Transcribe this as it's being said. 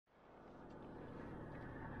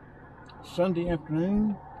Sunday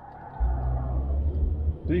afternoon,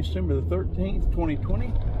 December the 13th,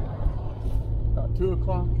 2020, about 2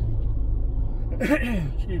 o'clock.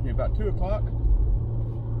 Excuse me, about 2 o'clock.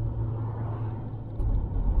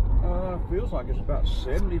 Feels like it's about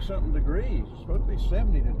 70 something degrees. It's supposed to be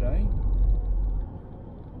 70 today.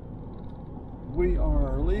 We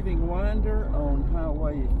are leaving Winder on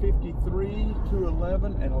Highway 53,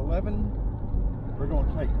 211, and 11. We're going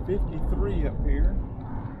to take 53 up here.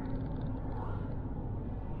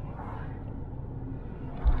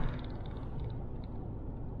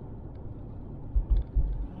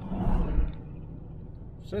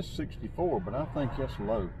 It says 64, but I think that's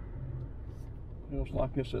low. Feels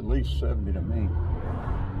like it's at least 70 to me.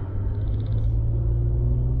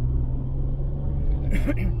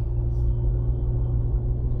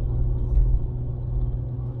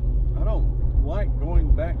 I don't like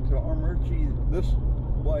going back to Armurchie this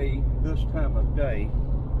way this time of day,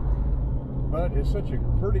 but it's such a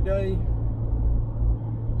pretty day,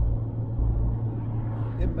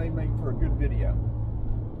 it may make for a good video.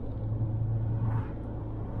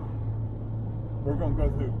 We're going to go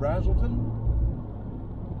through Braselton,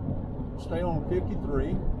 stay on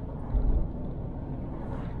 53,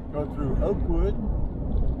 go through Oakwood.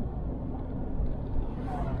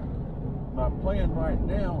 My plan right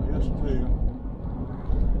now is to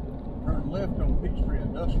turn left on Peachtree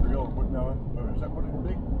Industrial. No, is that what it would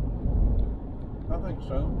be? I think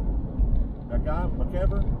so. That guy,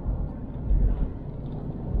 McEver.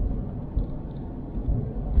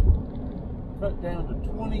 Cut down to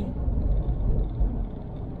 20.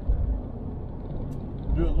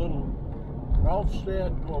 Do a little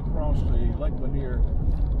offset, go across the Lake Lanier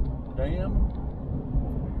Dam.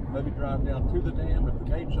 Maybe drive down to the dam if the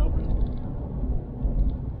gate's open.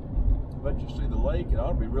 Let you see the lake. It ought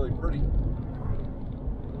to be really pretty.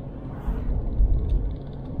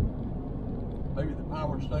 Maybe the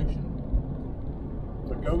power station.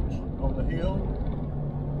 The goats on the hill.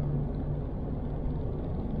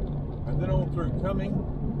 And then on through Cumming.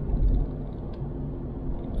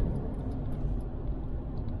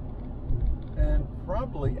 And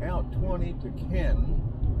probably out 20 to Ken.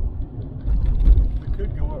 We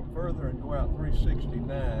could go up further and go out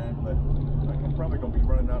 369, but I'm probably going to be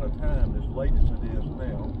running out of time as late as it is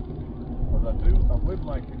now. But I would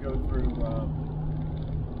like to go through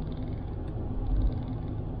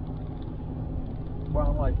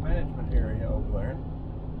wildlife management area over there.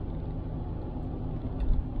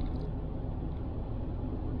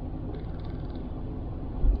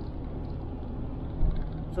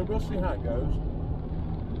 So we'll see how it goes.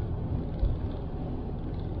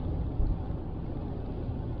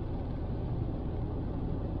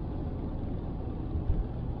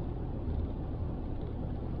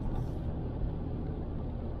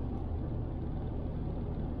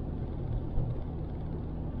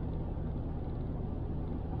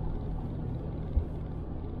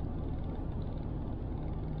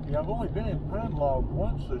 Yeah, I've only been in Pine Log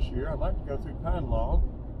once this year. I'd like to go through Pine Log.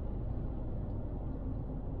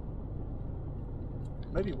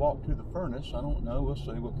 Maybe walk to the furnace. I don't know. We'll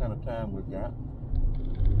see what kind of time we've got.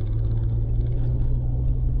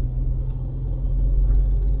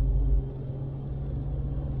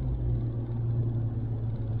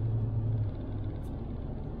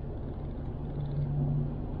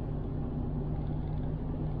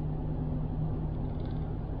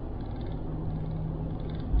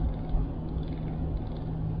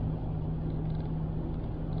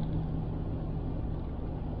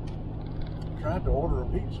 Tried to order a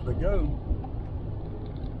pizza to go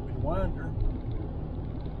in Winder.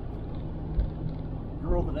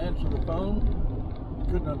 Girl that answered the phone,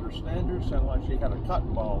 couldn't understand her, sounded like she had a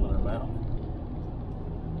cotton ball in her mouth.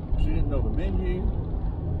 She didn't know the menu,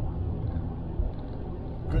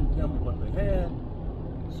 couldn't tell me what they had,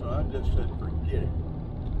 so I just said forget it.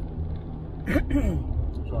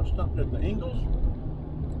 So I stopped at the Ingles,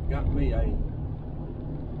 got me a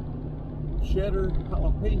cheddar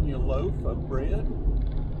jalapeno loaf of bread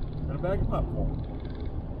and a bag of popcorn.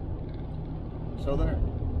 So there.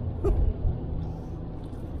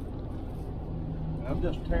 I'm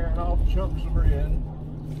just tearing off chunks of bread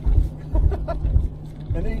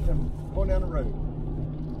and eating them going down the road.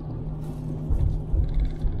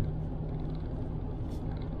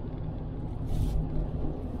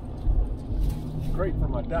 It's great for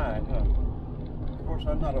my diet, huh? Of course,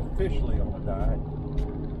 I'm not officially on a diet.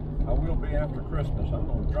 I will be after Christmas. I'm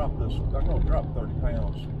going to drop 30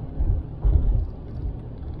 pounds.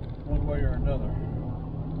 One way or another.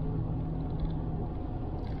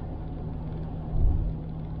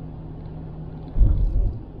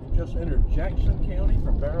 We just entered Jackson County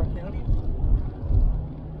from Barrow County.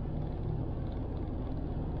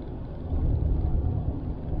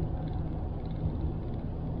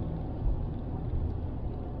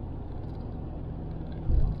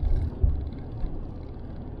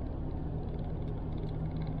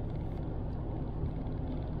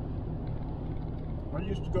 I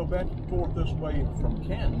used to go back and forth this way from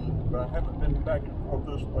Canton, but I haven't been back and forth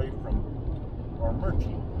this way from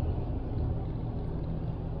Armurchie.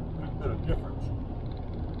 Good bit of difference.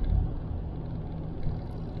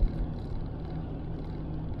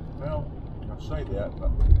 Well, I say that,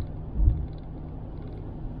 but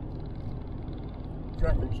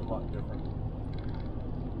traffic's a lot different.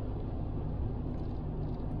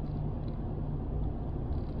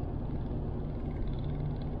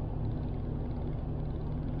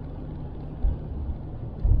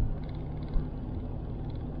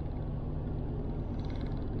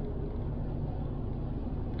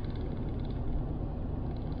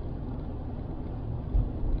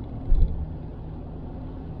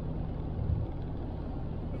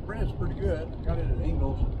 Bread's pretty good. Got it at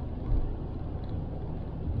Ingles.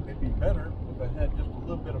 It'd be better if I had just a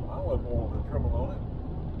little bit of olive oil to dribble on it.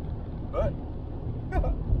 But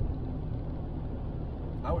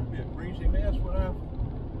I would be a greasy mess when I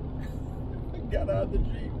got out of the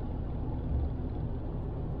Jeep.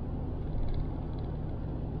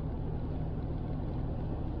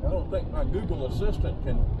 I don't think my Google Assistant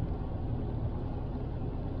can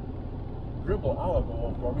dribble olive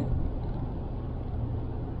oil for me.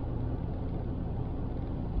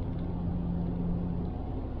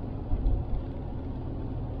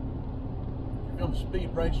 Speed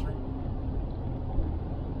racer.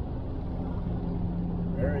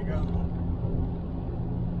 There he goes.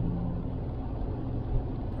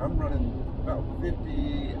 I'm running about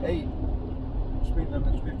 58. Speed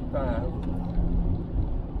limit's 55.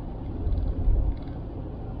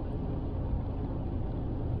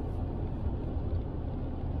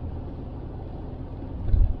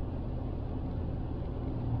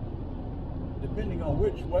 Depending on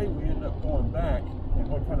which way we end up going back and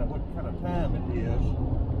what kind of time it is.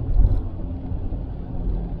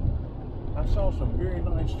 I saw some very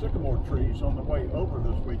nice sycamore trees on the way over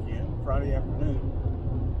this weekend, Friday afternoon.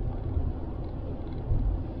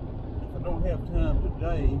 If I don't have time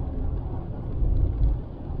today,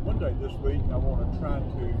 one day this week I want to try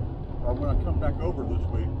to, or when I come back over this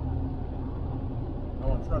week, I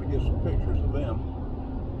want to try to get some pictures of them.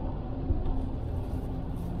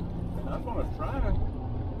 And I'm going to try to,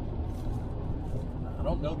 I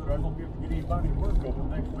don't know that I'm going to be able to get anybody to work over the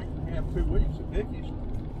next week and a half, 2 weeks at Dickey's.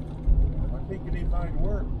 If I can't get anybody to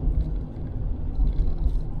work,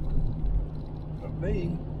 but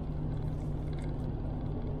me,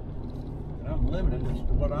 and I'm limited as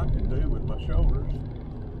to what I can do with my shoulders.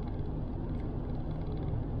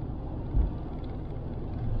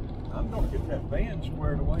 I'm going to get that van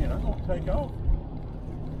squared away and I'm going to take off.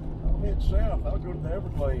 I'll head south. I'll go to the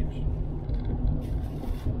Everglades.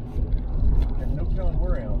 And no telling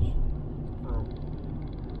where else. For,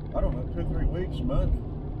 I don't know, 2 or 3 weeks, a month.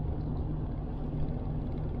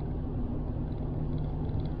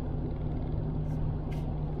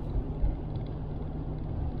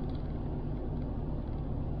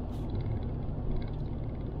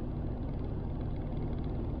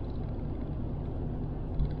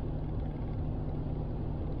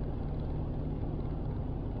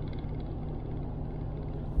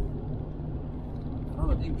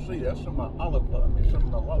 You can see that's some of my olive, some of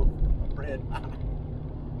my loaf of bread.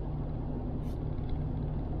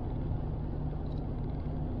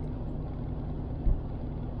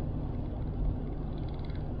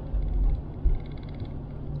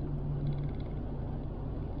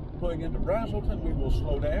 Pulling into Braselton, we will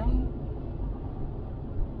slow down.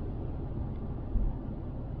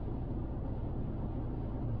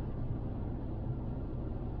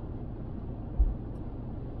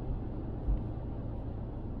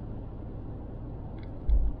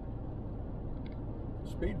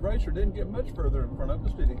 Speed Racer didn't get much further in front of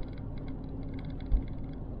us, did he?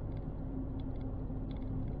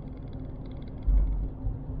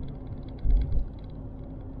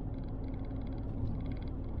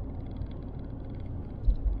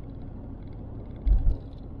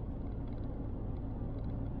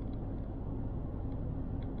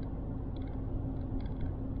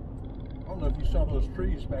 I don't know if you saw those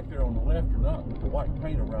trees back there on the left or not with the white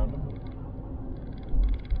paint around them.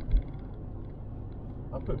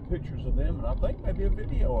 I put pictures of them and I think maybe a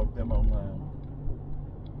video of them online.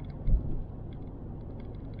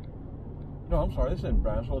 No, I'm sorry, this isn't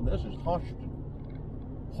Braselton, this is Hoschton.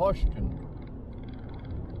 Hoschton.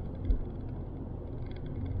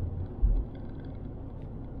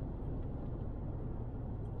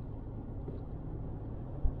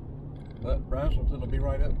 But Braselton will be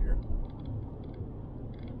right up here.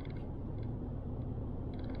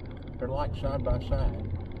 They're like side by side.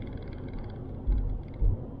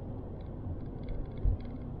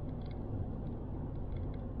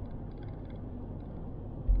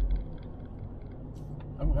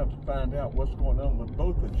 have to find out what's going on with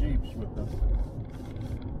both the Jeeps with the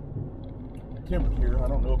temperature. I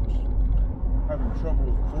don't know if it's having trouble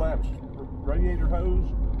with collapsed radiator hose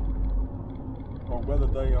or whether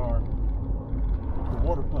they are, the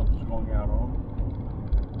water pump is going out on,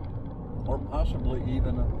 or possibly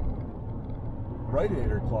even a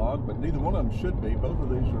radiator clog, but neither one of them should be. Both of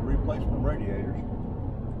these are replacement radiators.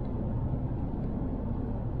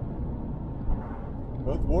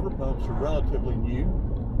 Both water pumps are relatively new.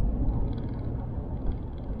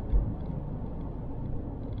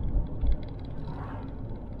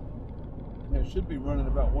 And it should be running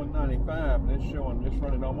about 195, and it's showing it's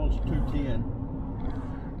running almost 210.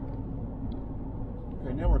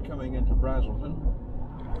 Okay, now we're coming into Braselton,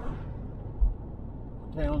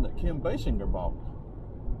 the town that Kim Basinger bought.